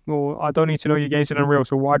Unity, or I don't need to know your game's in Unreal.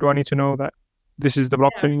 So why do I need to know that this is the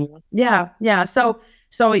blockchain? Yeah. So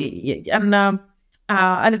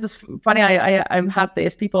and it was funny. I had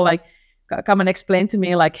these people like come and explain to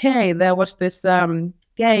me like, hey, there was this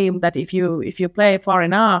game that if you play far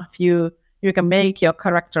enough, you can make your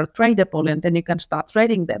character tradable, and then you can start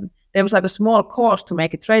trading them. There was like a small cost to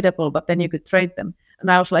make it tradable, but then you could trade them. And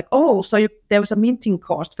I was like, oh, so there was a minting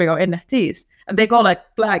cost for your NFTs, and they go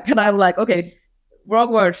like blank, and I'm like, okay,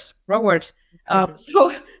 wrong words.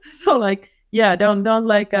 So like, yeah, don't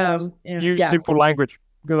like use simple language,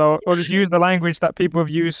 because I'll just use the language that people have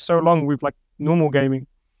used so long with like normal gaming.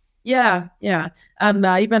 Yeah, and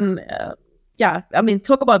even I mean,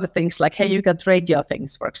 talk about the things like, hey, you can trade your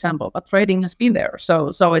things, for example, but trading has been there,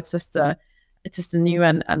 so it's just a new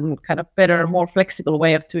and kind of better, more flexible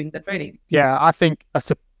way of doing the trading. Yeah, I think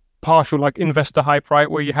that's a partial like investor hype,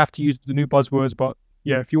 right, where you have to use the new buzzwords. But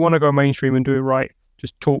yeah, if you want to go mainstream and do it right,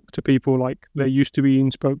 just talk to people like they're used to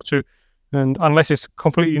being spoke to. And unless it's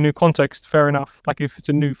completely new context, fair enough. Like if it's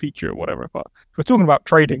a new feature or whatever. But if we're talking about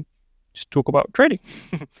trading, just talk about trading,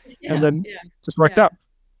 and then just write it up.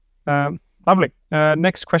 Lovely.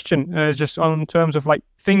 Next question is just on terms of like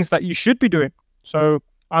things that you should be doing. So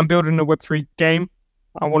I'm building a Web3 game.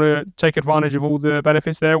 I want to take advantage of all the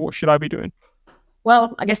benefits there. What should I be doing?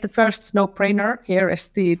 Well, I guess the first no-brainer here is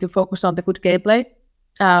to focus on the good gameplay.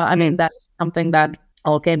 I mean, that's something that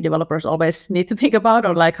all game developers always need to think about,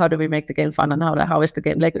 or like, how do we make the game fun and how is the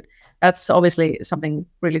gameplay good? That's obviously something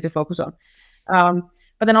really to focus on.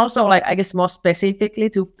 But then also, like, I guess more specifically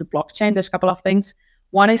to blockchain, there's a couple of things.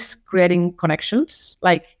 One is creating connections.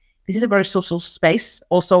 Like, this is a very social space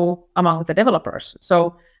also among the developers.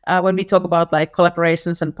 So when we talk about like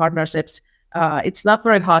collaborations and partnerships, it's not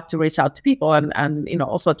very hard to reach out to people and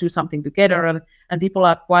also do something together. And people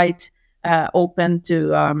are quite open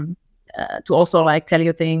to also like tell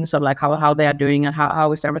you things of like how they are doing and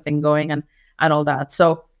how is everything going and all that.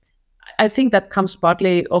 So I think that comes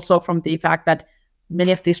partly also from the fact that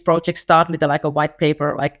many of these projects start with like a white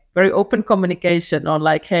paper, like very open communication on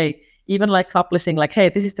like, hey, even like publishing like, hey,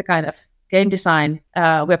 this is the kind of game design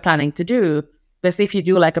we're planning to do. Because if you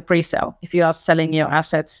do like a pre-sale, if you are selling your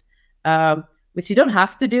assets, which you don't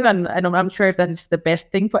have to do, and I'm sure if that is the best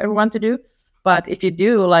thing for everyone to do, but if you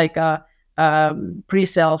do like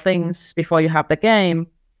pre-sell things before you have the game,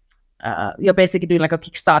 you're basically doing like a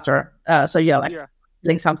Kickstarter. So you're like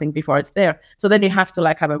doing something before it's there. So then you have to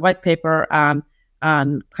like have a white paper and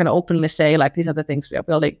kind of openly say like, these are the things we are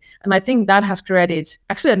building. And I think that has created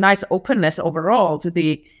actually a nice openness overall to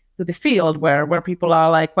the field where people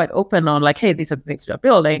are like quite open on like, hey, these are the things we are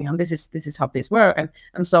building and this is how this work.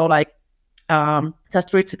 And so like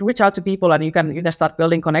just reach out to people and you can start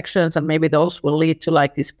building connections, and maybe those will lead to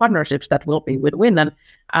like these partnerships that will be win-win,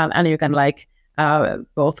 and you can like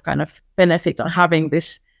both kind of benefit on having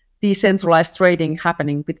this decentralized trading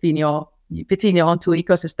happening between your own two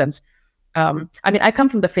ecosystems. I mean, I come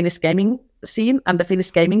from the Finnish gaming scene and the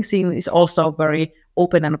Finnish gaming scene is also very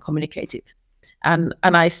open and communicative, and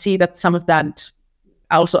I see that some of that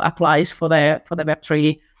also applies for the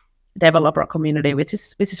Web3 developer community, which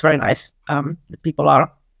is very nice. People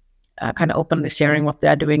are kind of openly sharing what they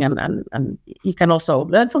are doing, and you can also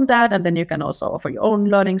learn from that, and then you can also offer your own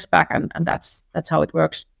learnings back, and that's how it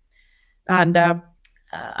works. And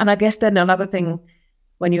I guess then another thing,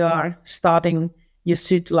 when you are starting, you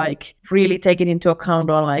should like really take it into account,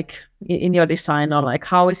 or like in your design, or like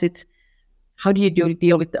how do you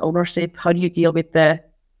deal with the ownership? How do you deal with the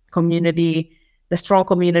community, the strong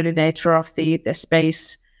community nature of the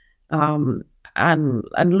space, and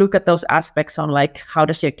look at those aspects on like how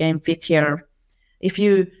does your game fit here? If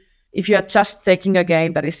you are just taking a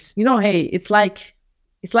game that is, hey, it's like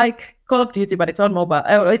Call of Duty, but it's on mobile,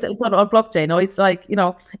 or it's on blockchain, or it's like,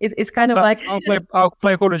 it's kind of so like I'll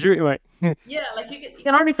play Call of Duty, mate. yeah, like you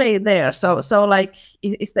can already play it there. So like,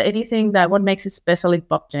 is there anything that what makes it special in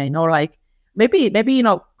blockchain, or like maybe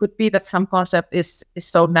could be that some concept is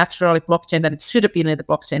so naturally blockchain that it should have been in the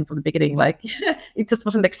blockchain from the beginning, like it just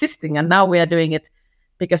wasn't existing, and now we are doing it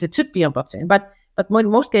because it should be on blockchain. But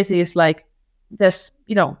in most cases, like there's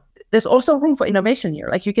also room for innovation here.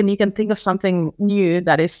 Like you can think of something new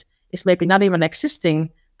that is maybe not even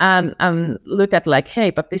existing, and look at like,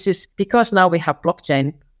 hey, but this is because now we have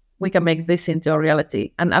blockchain, we can make this into a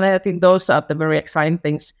reality. And I think those are the very exciting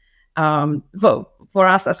things for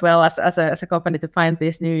us as well as a company, to find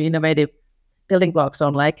these new innovative building blocks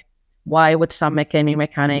on like, why would some gaming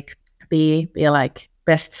mechanic be like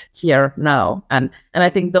best here now? And I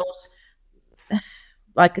think those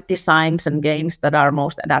like designs and games that are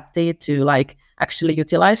most adapted to like actually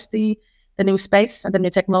utilize the new space and the new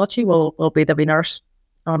technology will be the winners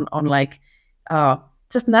on like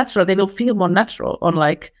just natural. They will feel more natural on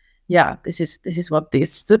like, yeah, this is what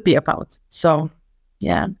this should be about. So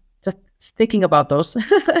yeah, just thinking about those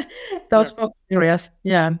areas.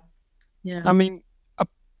 Yeah. I mean,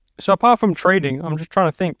 so apart from trading, I'm just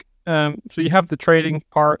trying to think. So you have the trading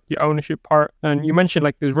part, the ownership part, and you mentioned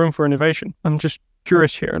like there's room for innovation. I'm just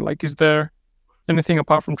curious here, like, is there anything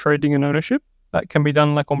apart from trading and ownership that can be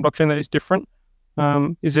done like on blockchain that is different?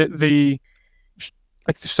 Is it the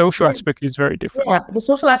social aspect is very different? Yeah, the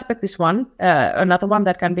social aspect is one. Another one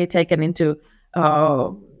that can be taken into,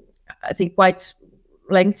 I think, quite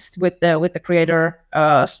lengths with the creator,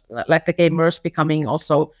 like the gamers becoming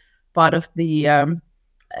also part of the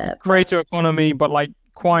creator economy, but like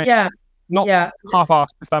quite not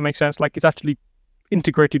half-assed, if that makes sense. Like it's actually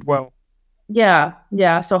integrated well. Yeah.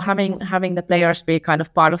 So having the players be kind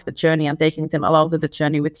of part of the journey and taking them along the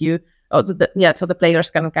journey with you. So the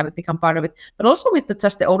players can kind of become part of it. But also with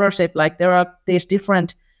just the ownership, like there are these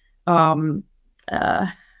different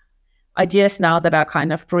ideas now that are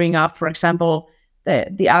kind of brewing up. For example,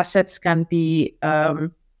 the assets can be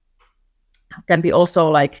also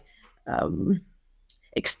like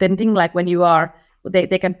extending, like when you are.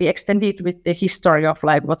 They can be extended with the history of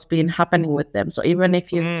like what's been happening with them. So even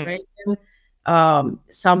if you trade them,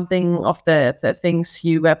 something of the things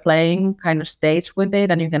you were playing kind of stays with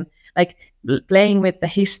it, and you can like playing with the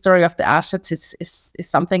history of the assets is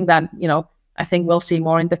something that I think we'll see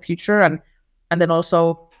more in the future, and then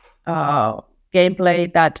also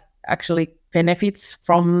gameplay that actually benefits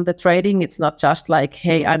from the trading. It's not just like,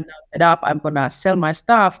 hey, I'm now set up, I'm gonna sell my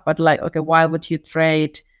stuff, but like, okay, why would you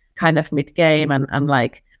trade kind of mid-game, and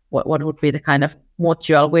like what would be the kind of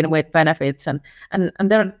mutual win-win benefits, and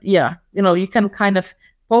there, you can kind of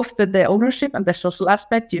both the ownership and the social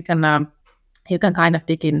aspect, you can kind of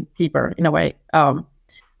dig in deeper in a way on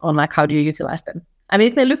like how do you utilize them. I mean,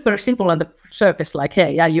 it may look very simple on the surface, like,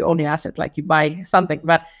 hey, yeah, you own your asset, like you buy something,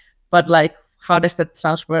 but like how does that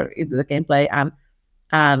transfer into the gameplay,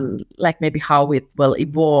 and like maybe how it will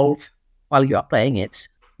evolve while you are playing it.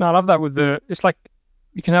 No, I love that it's like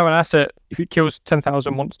you can have an asset, if it kills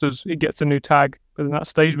 10,000 monsters, it gets a new tag, but then that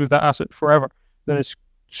stays with that asset forever. Then it's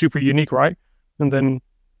super unique, right? And then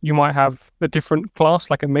you might have a different class,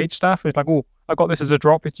 like a mage staff. It's like, oh, I got this as a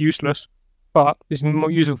drop, it's useless, but it's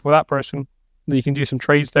more useful for that person. Then you can do some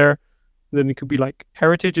trades there. Then it could be like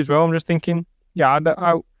heritage as well. I'm just thinking,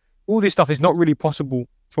 all this stuff is not really possible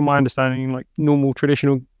from my understanding, like normal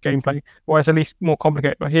traditional gameplay, or it's at least more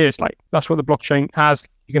complicated. But here it's like, that's what the blockchain has.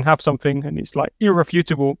 You can have something and it's like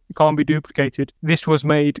irrefutable, it can't be duplicated. This was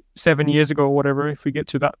made 7 years ago or whatever, if we get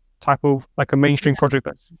to that type of like a mainstream project.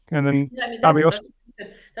 That's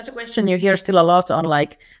a question you hear still a lot on,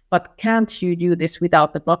 like, but can't you do this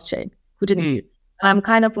without the blockchain? Couldn't you? And I'm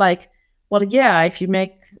kind of like, well, yeah, if you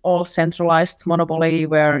make all centralized monopoly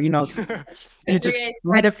where, you just create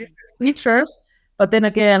kind of features, but then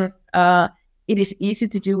again, it is easy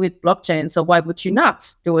to do with blockchain. So why would you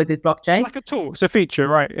not do it with blockchain? It's like a tool. It's a feature,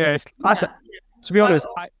 right? Yeah. To be honest,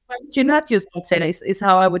 why would you not use blockchain? Is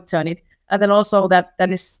how I would turn it. And then also that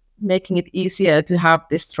is making it easier to have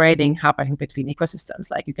this trading happening between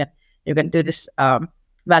ecosystems. Like you can do this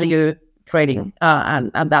value trading,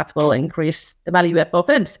 and that will increase the value at both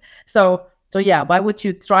ends. So yeah, why would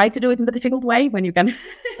you try to do it in the difficult way when you can?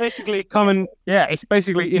 Basically, it's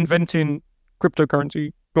basically inventing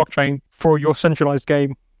cryptocurrency blockchain for your centralized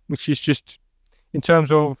game, which is just in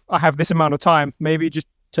terms of I have this amount of time, maybe just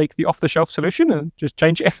take the off-the-shelf solution and just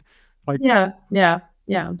change it.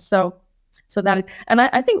 So that, and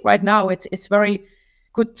I think right now it's very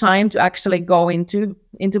good time to actually go into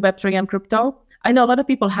Web3 and crypto. I know a lot of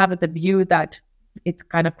people have the view that it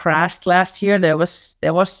kind of crashed last year. There was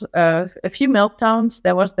a few meltdowns.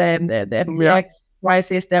 There was the FTX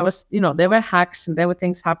crisis. There was there were hacks and there were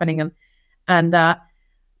things happening, and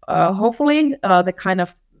hopefully the kind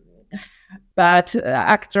of bad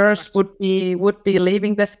actors would be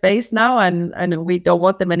leaving the space now, and we don't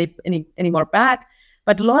want them any more bad.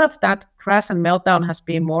 But a lot of that crash and meltdown has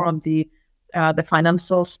been more on the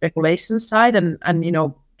financial speculation side, and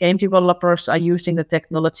game developers are using the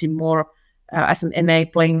technology more as an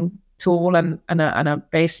enabling tool and a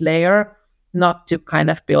base layer, not to kind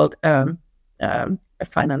of build a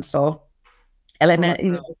financial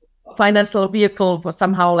element, financial vehicle for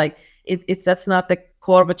somehow like that's not the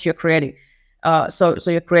core what you're creating. So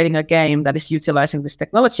you're creating a game that is utilizing this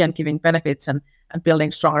technology and giving benefits and building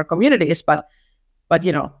stronger communities, but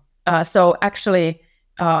so actually.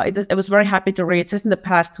 I was very happy to read just in the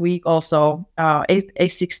past week also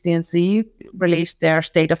A16Z released their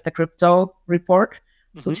State of the Crypto report,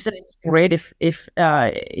 so which is an interesting read if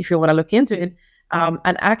you want to look into it. And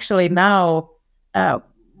actually now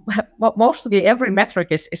mostly every metric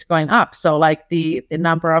is going up. So like the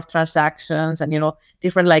number of transactions and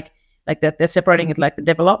different like that they're separating it like the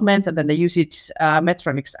development and then the usage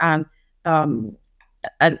metrics and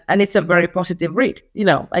it's a very positive read.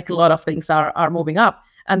 Like a lot of things are moving up.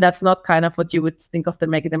 And that's not kind of what you would think of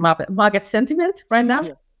making the market sentiment right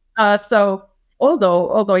now. Yeah. So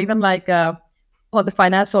although even like on the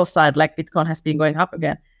financial side, like Bitcoin has been going up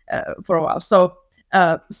again for a while. So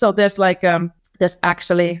there's like there's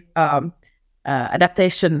actually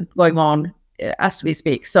adaptation going on as we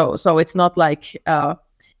speak. So it's not like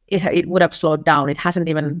it would have slowed down. It hasn't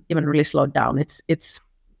even really slowed down. It's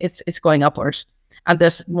going upwards. And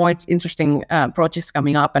there's more interesting projects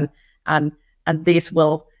coming up, and these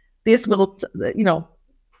will pull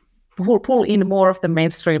in more of the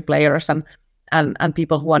mainstream players and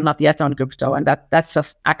people who are not yet on crypto, and that's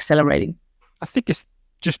just accelerating. I think it's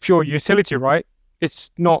just pure utility, right?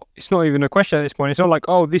 It's not even a question at this point. It's not like,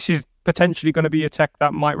 oh, this is potentially going to be a tech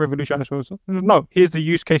that might revolutionize. No, here's the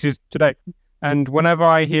use cases today. And whenever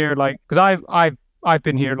I hear because I've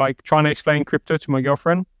been here trying to explain crypto to my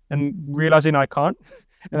girlfriend and realizing I can't.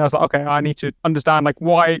 And I was like, okay, I need to understand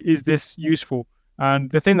why is this useful?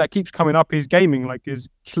 And the thing that keeps coming up is gaming, is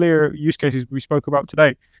clear use cases we spoke about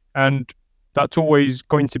today. And that's always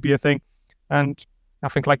going to be a thing. And I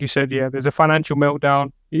think, like you said, there's a financial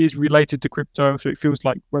meltdown. It is related to crypto. So it feels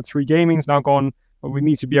like Web3 gaming is now gone, but we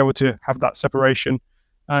need to be able to have that separation.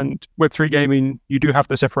 And Web3 gaming, you do have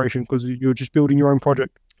the separation because you're just building your own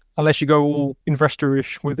project. Unless you go all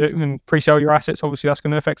investor-ish with it and pre-sell your assets, obviously that's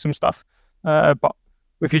going to affect some stuff. But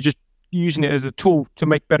if you're just using it as a tool to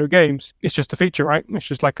make better games, it's just a feature, right? It's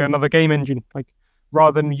just like another game engine.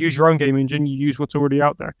 Rather than use your own game engine, you use what's already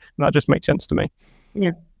out there. And that just makes sense to me.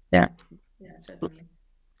 Yeah, certainly.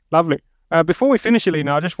 Lovely. Before we finish,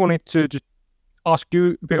 Elina, I just wanted to just ask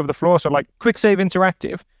you a bit of the floor. So Quicksave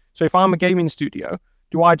Interactive. So if I'm a gaming studio,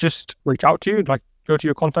 do I just reach out to you, go to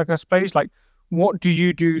your contact us page? What do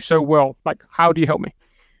you do so well? How do you help me?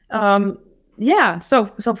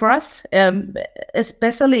 So for us,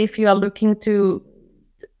 especially if you are looking to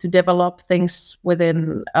develop things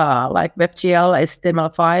within WebGL,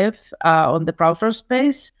 HTML5 on the browser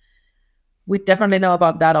space, we definitely know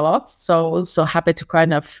about that a lot. So happy to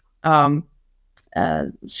kind of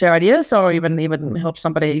share ideas or even help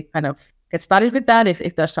somebody kind of get started with that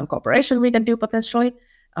if there's some cooperation we can do potentially.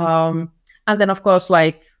 And then of course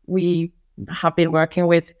we have been working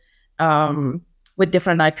with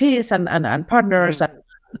different IPs and partners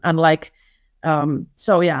I'm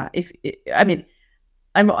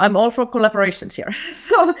all for collaborations here.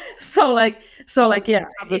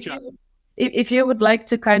 If you would like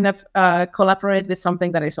to kind of collaborate with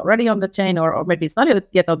something that is already on the chain or maybe it's not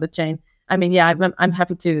yet on the chain, I'm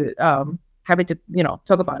happy to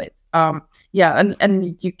talk about it.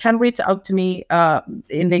 And you can reach out to me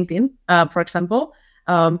in LinkedIn, for example.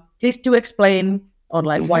 Please do explain on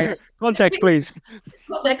like why Context, please.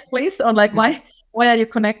 context, please, on like why are you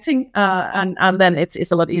connecting, and then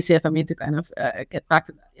it's a lot easier for me to kind of get back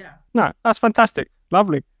to that. Yeah. No, that's fantastic.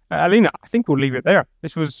 Lovely. Elina, I think we'll leave it there.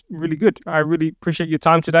 This was really good. I really appreciate your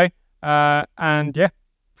time today. And yeah,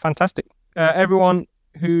 fantastic. Everyone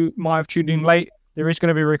who might have tuned in late, there is going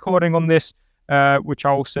to be a recording on this, which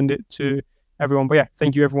I'll send it to everyone. But yeah,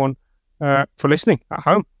 thank you everyone for listening at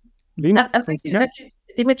home. Elina, And thank you,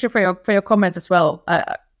 Dimitri, for your comments as well.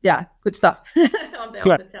 Yeah, good stuff on the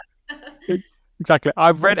chat. Exactly.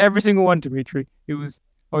 I've read every single one, Dimitri. I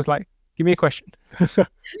was like, give me a question.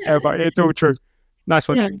 But it's all true. Nice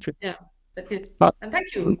one, Dimitri. Yeah, that's good. And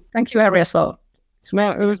thank you, Harry, as well.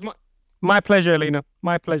 No, it was my pleasure, Elina.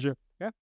 My pleasure.